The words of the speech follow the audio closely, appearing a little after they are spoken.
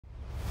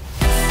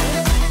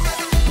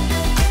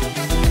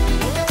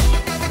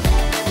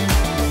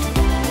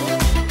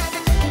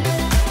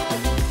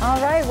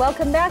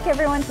Welcome back,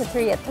 everyone, to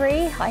 3 at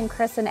 3. I'm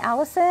Kris and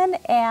Allison,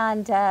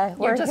 and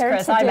we're just here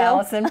Kris. to I'm do...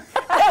 Allison.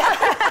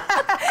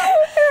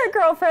 We're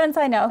girlfriends,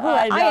 I know.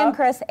 I know. I am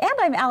Kris, and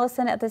I'm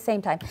Allison at the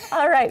same time.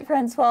 All right,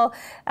 friends. Well,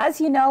 as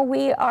you know,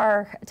 we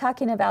are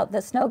talking about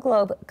the snow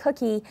globe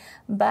cookie,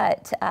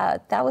 but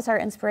that was our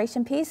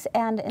inspiration piece,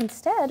 and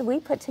instead we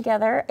put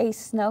together a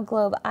snow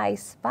globe I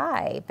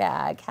Spy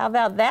bag. How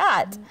about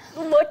that?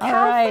 Look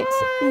how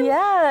fun!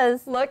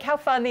 Yes. Look how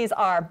fun these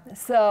are.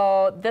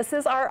 So this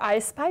is our I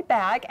Spy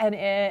bag, and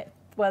it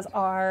was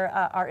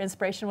our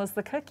inspiration was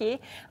the cookie,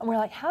 and we're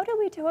like, how do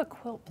we do a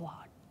quilt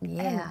block?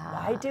 Yeah. And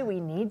why do we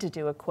need to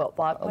do a quilt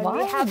block?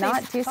 Why we have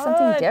not these do fun,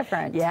 something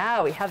different?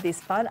 Yeah, we have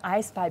these fun I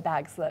Spy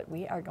bags that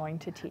we are going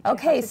to teach you how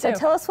Okay, to so do.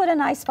 tell us what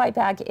an I Spy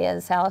bag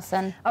is,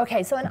 Allison.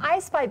 Okay, so an I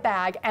Spy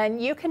bag, and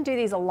you can do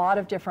these a lot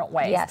of different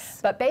ways.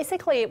 Yes. But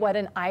basically what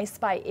an I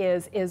Spy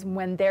is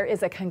when there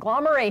is a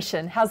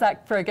conglomeration. How's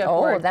that for a good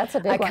word? Oh, that's a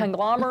big one. A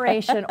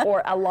conglomeration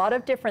or a lot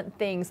of different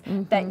things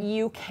that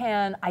you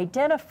can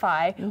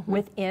identify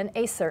within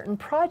a certain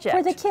project.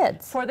 For the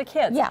kids. For the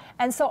kids. Yeah.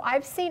 And so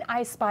I've seen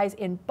I Spies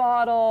in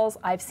bottles.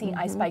 I've seen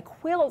I Spy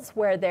quilts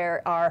where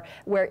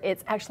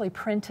it's actually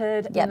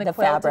printed in the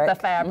quilt, the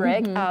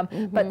fabric.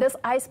 But this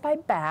I Spy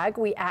bag,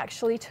 we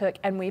actually took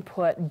and we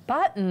put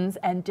buttons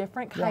and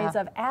different kinds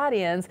of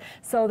add-ins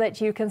so that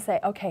you can say,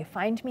 okay,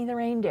 find me the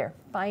reindeer,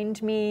 find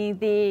me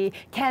the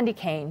candy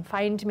cane,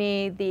 find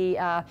me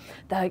the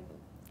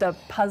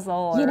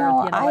puzzle,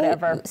 or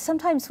whatever.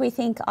 Sometimes we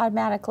think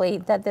automatically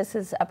that this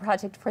is a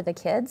project for the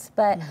kids,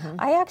 but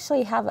I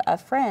actually have a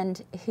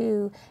friend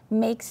who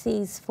makes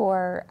these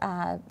for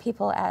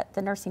people at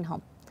the nursing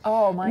home.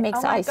 Oh my!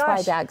 Makes I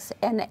Spy bags,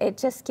 and it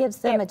just gives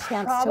them a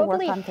chance to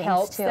work on things too. It probably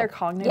helps their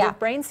cognitive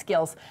brain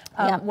skills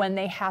when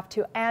they have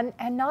to. And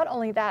not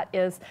only that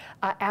is,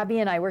 Abby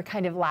and I were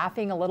kind of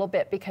laughing a little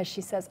bit because she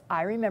says,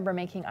 I remember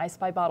making I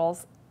Spy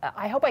bottles.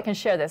 I hope I can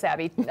share this,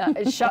 Abby.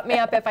 Shut me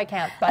up if I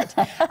can't.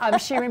 But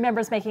she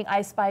remembers making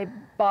I Spy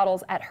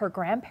bottles at her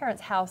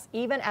grandparents' house,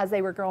 even as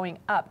they were growing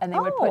up, and they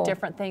would put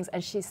different things.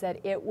 And she said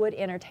it would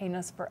entertain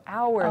us for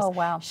hours. Oh,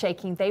 wow.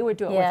 Shaking. They would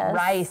do it with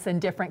rice and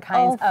different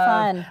kinds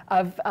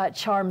of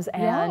charms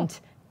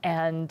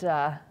and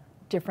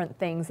different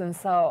things. And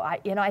so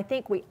I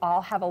think we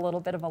all have a little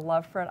bit of a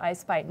love for an I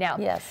Spy. Now,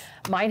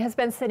 mine has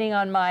been sitting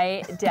on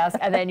my desk,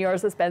 and then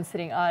yours has been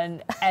sitting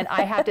on, and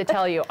I have to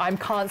tell you, I'm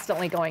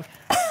constantly going,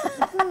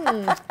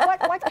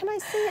 what can I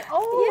see?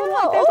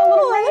 Oh, look, there's a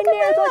little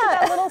reindeer. Look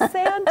at that little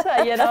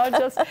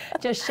Santa,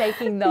 just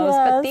shaking those.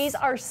 But these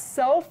are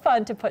so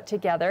fun to put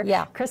together.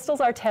 Yeah. Crystal's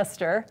our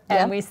tester,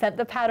 and we sent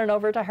the pattern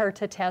over to her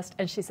to test,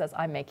 and she says,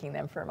 I'm making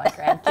them for my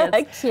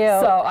grandkids. Cute.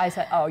 So I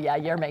said, oh yeah,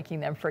 you're making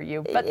them for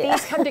you. But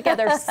these come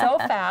together so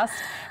fast,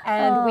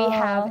 and we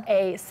have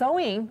a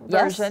sewing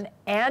version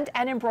and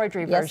an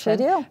embroidery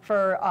version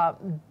for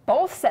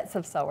both sets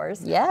of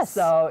sewers. Yes.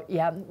 So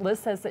yeah, Liz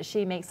says that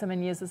she makes them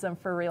and uses them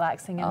for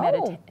relaxing and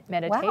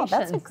meditation. Wow,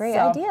 that's a great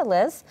idea,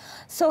 Liz.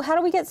 So how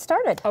do we get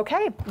started?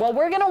 Okay, well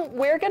we're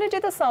gonna do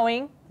the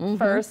sewing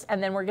first,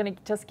 and then we're gonna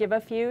just give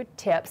a few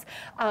tips.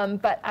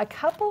 But a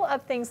couple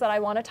of things that I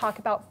want to talk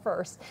about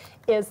first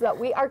is that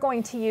we are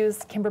going to use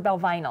Kimberbell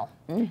vinyl.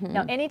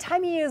 Now,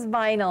 anytime you use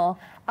vinyl,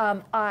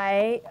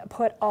 I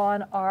put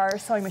on our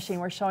sewing machine.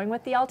 We're sewing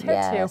with the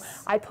Altair 2.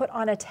 I put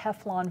on a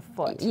Teflon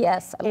foot.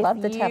 Yes, I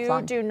love the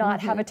Teflon. If you do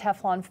not have a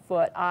Teflon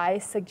foot, I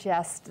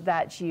suggest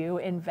that you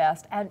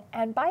invest.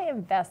 And by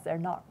invest, they're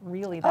not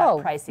really that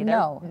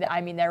pricey. I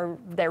mean,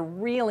 they're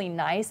really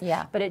nice.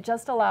 Yeah. But it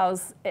just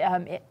allows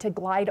it to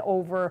glide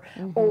over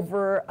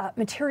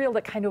material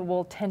that kind of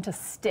will tend to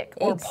stick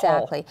or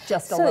pull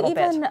just a little bit.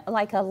 So even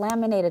like a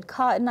laminated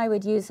cotton, I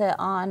would use it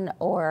on,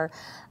 or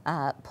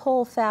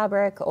pull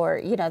fabric,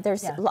 or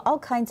there's all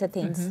kinds of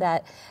things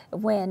that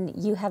when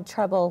you have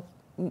trouble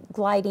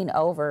gliding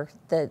over,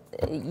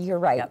 you're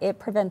right, it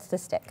prevents the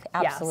stick.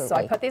 Absolutely. Yeah, so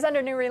I put these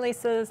under new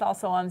releases,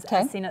 also on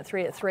Seen at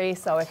 3 at 3.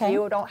 So if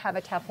you don't have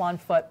a Teflon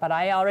foot, but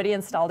I already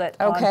installed it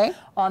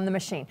on the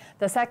machine.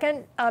 The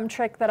second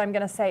trick that I'm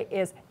going to say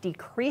is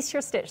decrease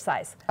your stitch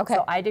size.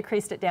 So I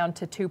decreased it down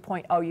to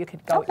 2.0. You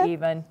could go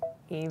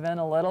even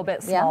a little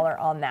bit smaller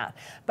on that.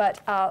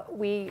 But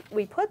we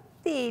put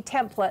the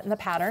template and the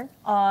pattern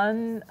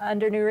on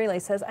under new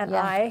releases, and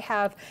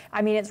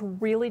I mean, it's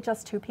really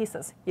just two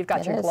pieces. You've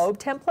got your globe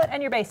template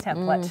and your base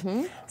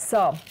template.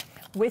 So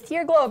with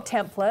your globe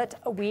template,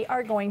 we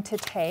are going to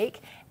take,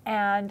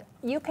 and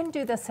you can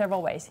do this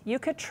several ways. You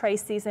could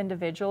trace these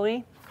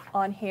individually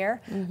on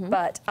here,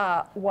 but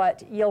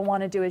what you'll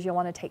want to do is you'll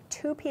want to take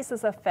two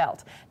pieces of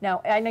felt.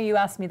 Now, I know you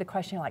asked me the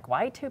question, like,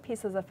 why two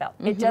pieces of felt?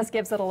 It just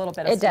gives it a little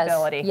bit of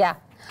stability. Does. Yeah.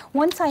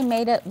 Once I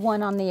made it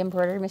one on the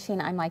embroidery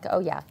machine, I'm like, oh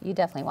yeah, you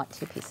definitely want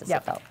two pieces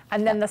of felt.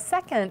 And then the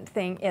second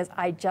thing is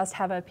I just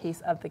have a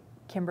piece of the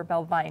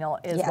Kimberbell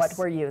vinyl is what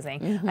we're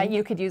using.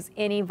 You could use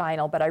any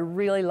vinyl, but I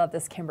really love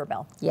this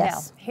Kimberbell.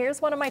 Now,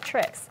 here's one of my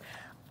tricks.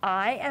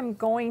 I am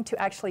going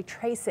to actually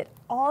trace it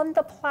on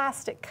the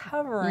plastic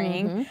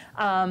covering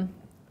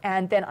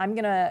and then I'm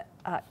gonna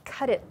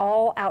cut it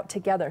all out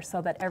together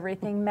so that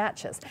everything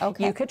matches.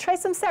 Okay. You could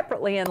trace them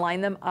separately and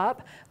line them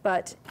up,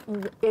 but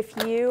if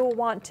you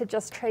want to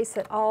just trace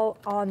it all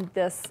on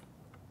this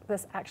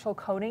actual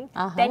coating,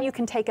 then you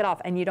can take it off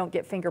and you don't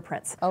get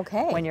fingerprints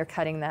when you're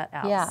cutting that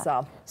out.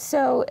 Yeah.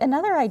 So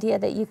another idea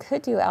that you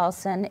could do,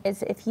 Allison,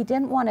 is if you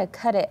didn't want to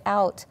cut it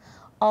out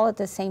all at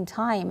the same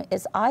time,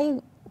 is I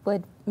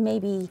would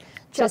maybe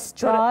just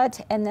draw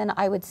it and then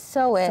I would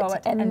sew it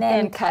and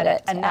then cut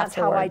it. And that's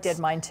afterwards. how I did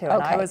mine too.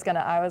 And I was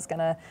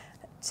gonna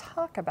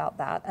talk about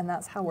that, and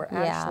that's how we're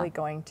actually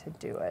going to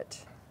do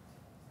it.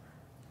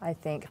 I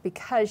think,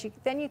 because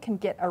then you can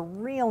get a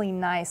really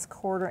nice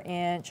 1/4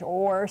 inch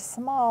or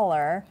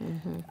smaller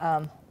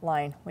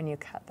line when you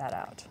cut that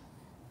out.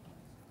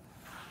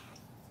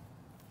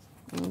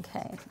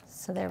 Okay,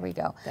 so there we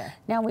go. There.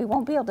 Now we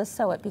won't be able to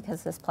sew it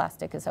because this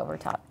plastic is over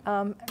top.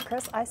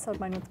 Kris, I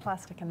sewed mine with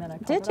plastic and then I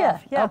pulled Did it you?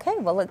 off. Yeah. Okay,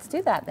 well let's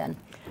do that then.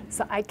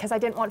 So because I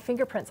didn't want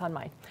fingerprints on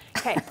mine.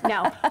 Okay,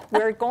 now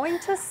we're going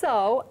to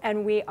sew,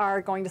 and we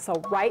are going to sew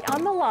right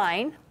on the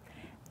line.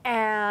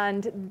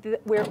 And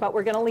we're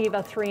going to leave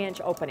a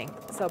 3-inch opening.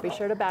 So be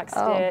sure to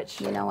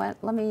backstitch. Oh, you know what?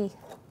 Let me.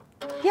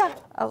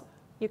 Oh,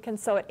 you can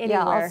sew it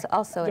anywhere. Yeah,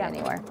 I'll sew it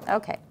anywhere.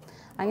 Okay,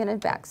 I'm going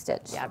to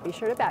backstitch. Yeah, be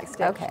sure to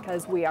backstitch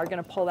because we are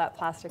going to pull that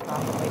plastic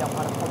off, and we don't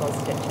want to pull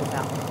those stitches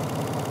out.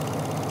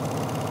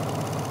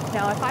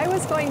 Now, if I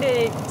was going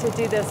to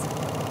do this,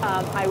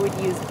 I would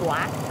use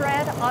black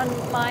thread on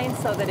mine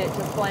so that it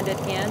just blended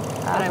in.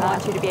 But I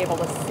want you to be able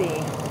to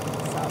see.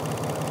 So.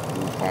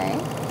 Okay.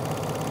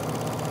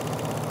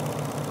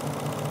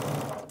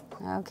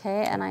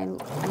 Okay, and I'm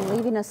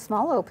leaving a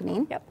small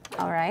opening. Yep.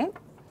 All right.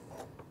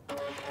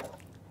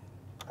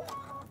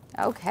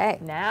 Okay.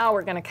 Now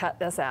we're going to cut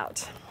this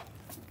out.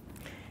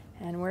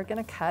 And we're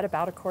going to cut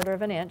about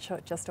 1/4 inch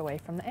just away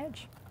from the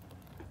edge.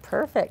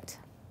 Perfect.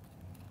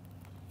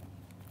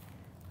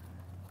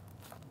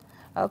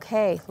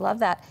 Okay, love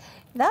that.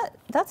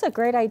 That's a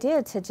great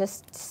idea to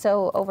just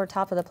sew over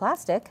top of the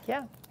plastic.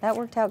 Yeah. That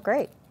worked out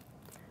great.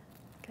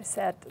 I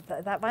said,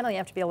 that vinyl, you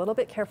have to be a little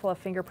bit careful of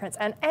fingerprints.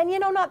 And you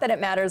know, not that it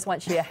matters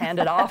once you hand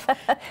it off.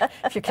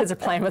 If your kids are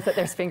playing with it,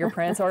 there's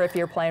fingerprints, or if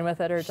you're playing with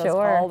it, or just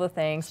all the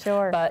things.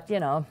 Sure. But, you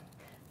know,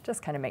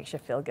 just kind of makes you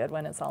feel good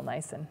when it's all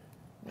nice and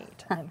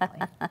neat and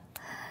clean.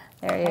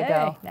 There you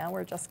go. Now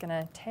we're just going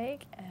to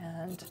take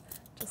and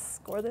just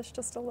score this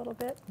just a little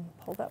bit and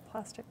pull that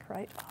plastic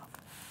right off.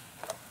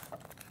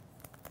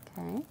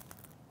 Okay.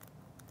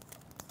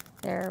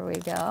 There we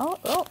go.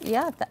 Oh,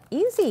 yeah,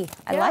 easy.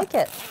 I like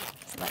it.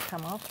 Doesn't that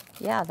come off?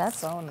 Yeah, that's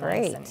so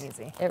great. Nice and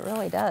easy. It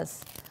really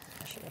does.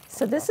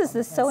 So this is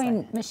the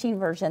sewing machine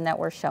version that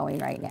we're showing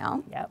right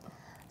now. Yep.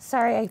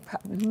 Sorry, I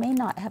may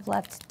not have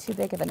left too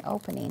big of an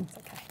opening. It's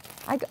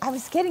okay. I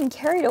was getting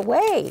carried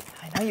away.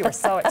 I know, you were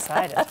so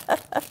excited.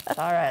 It's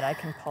all right, I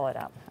can pull it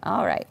out.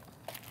 All right.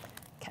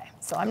 Okay,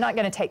 so I'm not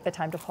going to take the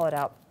time to pull it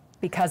out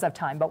because of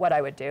time, but what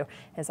I would do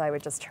is I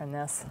would just turn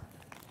this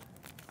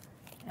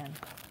and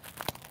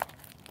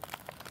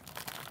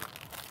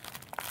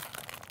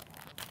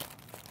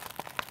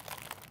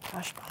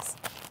gosh, boss.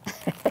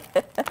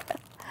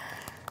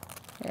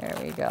 There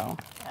we go.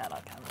 That'll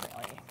come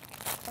really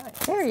right.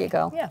 There you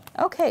go. Yeah.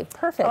 Okay,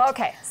 perfect.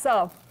 Okay,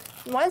 so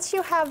once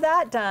you have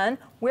that done,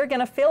 we're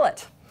going to fill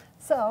it.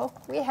 So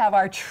we have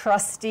our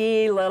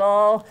trusty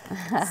little,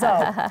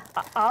 so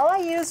all I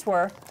used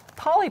were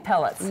poly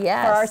pellets for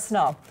our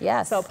snow.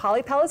 Yes. So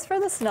poly pellets for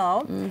the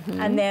snow,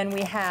 and then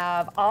we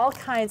have all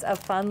kinds of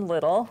fun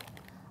little.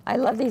 I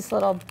love these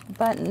little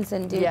buttons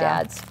and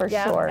doodads for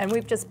sure. And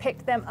we've just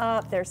picked them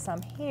up. There's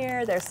some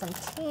here. There's some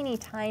teeny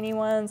tiny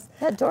ones.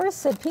 Yeah, Doris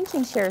said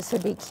pinking shears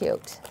would be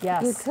cute.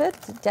 Yes. You could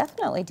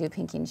definitely do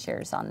pinking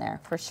shears on there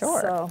for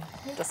sure. So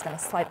I'm just going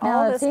to slide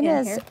now, all this in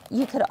here. the thing is,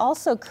 you could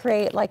also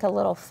create like a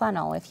little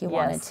funnel if you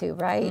wanted to,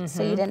 right?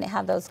 So you didn't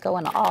have those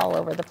going all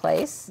over the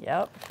place.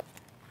 Yep.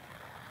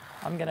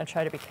 I'm going to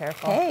try to be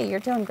careful. Hey, you're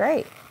doing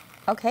great.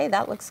 Okay,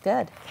 that looks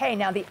good. Okay,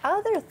 now the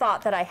other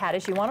thought that I had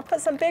is you want to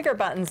put some bigger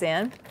buttons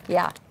in.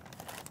 Yeah.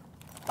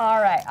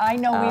 All right, I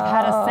know we've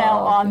had a sale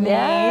on these,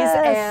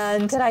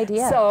 and good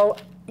idea. So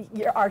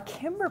our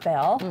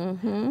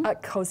Kimberbell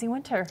Cozy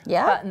Winter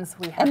buttons.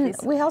 We have these.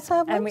 We also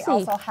have Whimsy. And we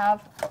also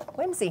have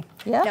Whimsy.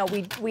 Yeah. Now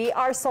we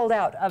are sold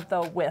out of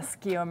the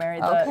Whisk, Mary,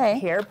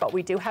 here, but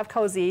we do have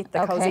Cozy,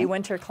 the Cozy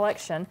Winter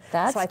collection.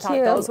 That's so I thought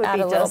cute. those would Add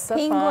be a little just so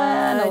penguin,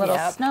 fun. a little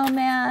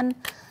snowman.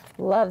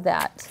 Love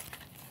that.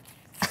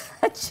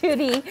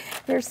 Judy,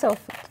 you're so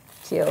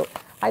cute.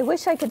 I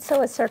wish I could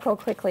sew a circle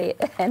quickly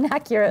and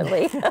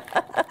accurately.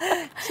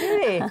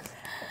 Judy.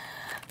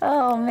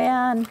 Oh,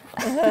 man.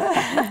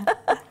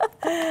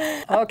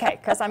 Okay,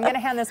 Kris, I'm going to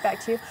hand this back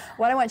to you.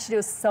 What I want you to do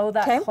is sew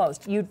that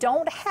closed. You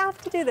don't have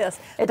to do this.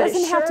 It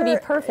doesn't have to be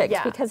perfect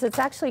because it's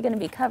actually going to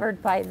be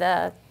covered by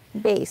the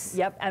base.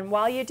 Yep, and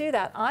while you do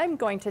that, I'm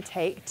going to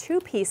take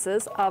 2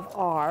 pieces of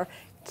our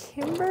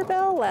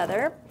Kimberbell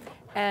leather,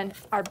 and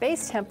our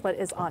base template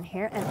is on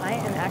here, and I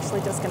am actually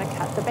just going to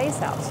cut the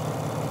base out.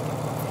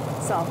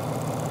 So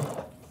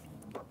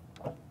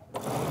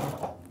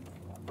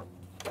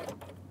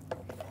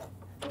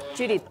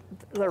Judy,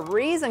 the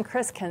reason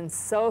Kris can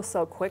sew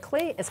so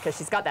quickly is because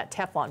she's got that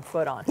Teflon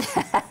foot on.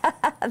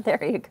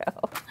 There you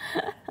go.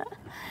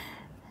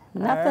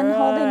 Nothing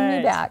holding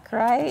me back,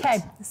 right?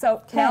 Okay,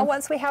 so now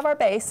once we have our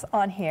base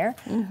on here,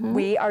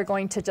 we are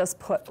going to just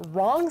put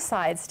wrong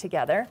sides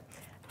together.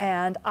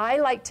 And I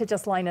like to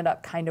just line it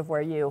up kind of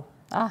where you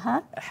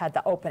had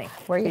the opening.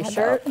 Where you had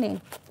the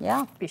opening,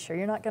 yeah. Be sure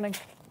you're not going to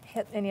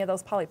hit any of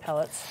those poly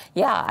pellets.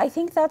 Yeah, I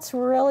think that's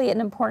really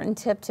an important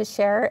tip to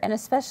share, and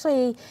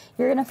especially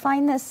you're going to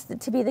find this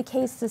to be the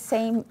case the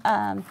same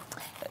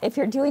if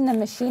you're doing the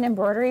machine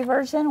embroidery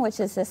version, which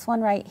is this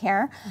one right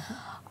here.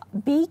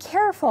 Be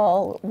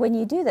careful when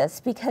you do this,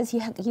 because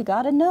you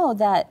got to know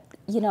that,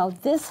 you know,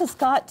 this has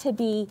got to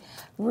be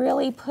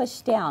really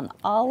pushed down.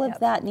 All of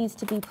that needs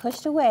to be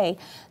pushed away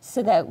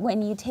so that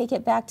when you take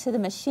it back to the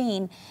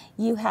machine,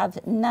 you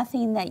have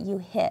nothing that you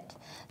hit.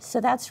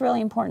 So that's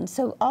really important.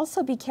 So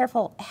also be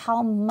careful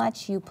how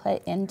much you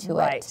put into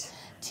it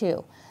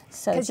too.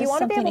 So because you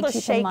want to be able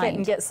to shake it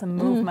and get some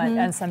movement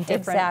and some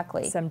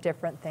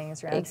different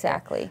things around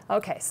here.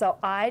 Okay, so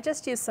I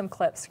just used some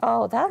clips.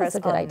 Oh, that was a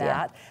good idea.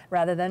 That,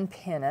 rather than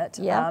pin it.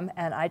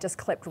 And I just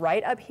clipped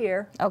right up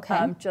here.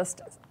 Okay.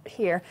 Just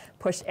here,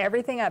 pushed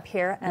everything up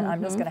here, and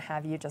I'm just going to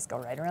have you just go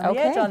right around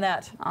the edge on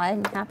that.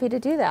 I'm happy to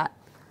do that.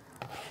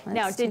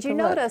 Now, did you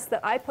notice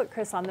that I put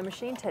Kris on the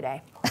machine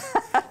today?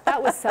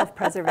 That was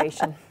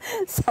self-preservation.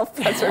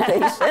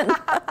 Self-preservation.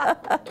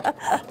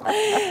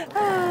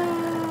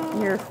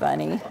 You're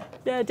funny.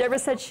 Yeah, Deborah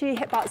said she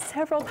bought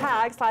several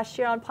packs last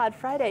year on Plaid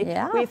Friday.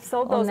 Yeah. We've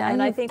sold those,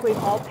 and I think we've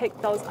all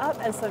picked those up,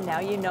 and so now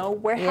you know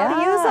how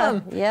to use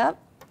them. Yep.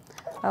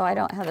 Oh, I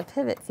don't have the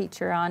pivot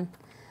feature on.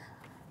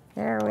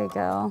 There we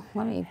go.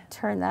 Let me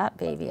turn that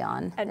baby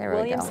on. And there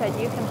William said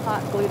you can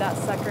hot glue that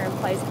sucker in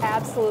place.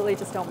 Absolutely,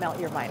 just don't melt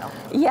your vinyl.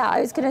 Yeah,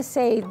 I was going to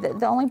say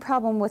the only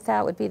problem with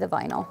that would be the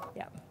vinyl.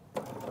 Yeah.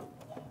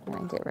 I'm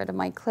going to get rid of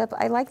my clip.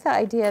 I like the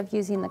idea of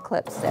using the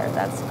clips there.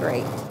 That's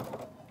great.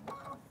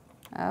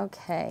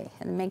 Okay,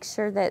 and make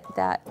sure that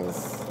that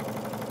is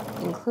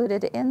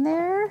included in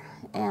there,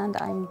 and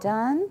I'm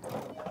done.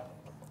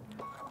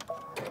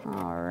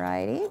 All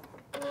righty.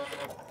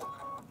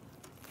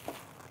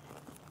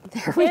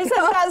 There we go. Isn't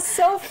that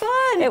so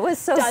fun? It was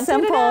so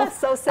simple.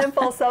 So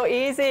simple, so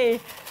easy.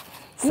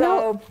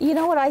 You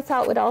know what I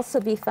thought would also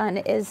be fun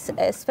is,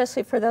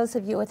 especially for those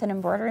of you with an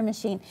embroidery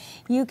machine,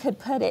 you could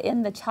put it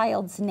in the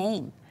child's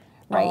name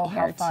right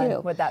here how fun too.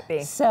 Would that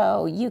be?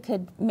 So you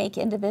could make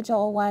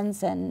individual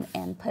ones and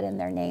put in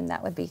their name.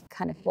 That would be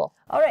kind of cool.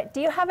 All right, do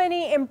you have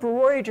any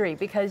embroidery?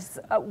 Because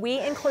we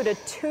included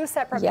 2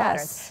 separate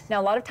patterns. Now,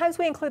 a lot of times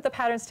we include the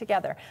patterns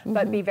together,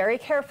 but be very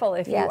careful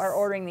if you are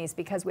ordering these,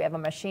 because we have a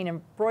machine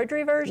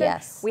embroidery version,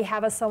 we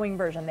have a sewing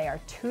version. They are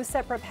 2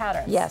 separate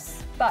patterns.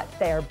 Yes. But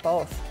they are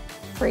both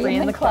free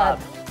in the club.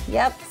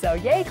 Yep. So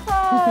yay,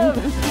 club!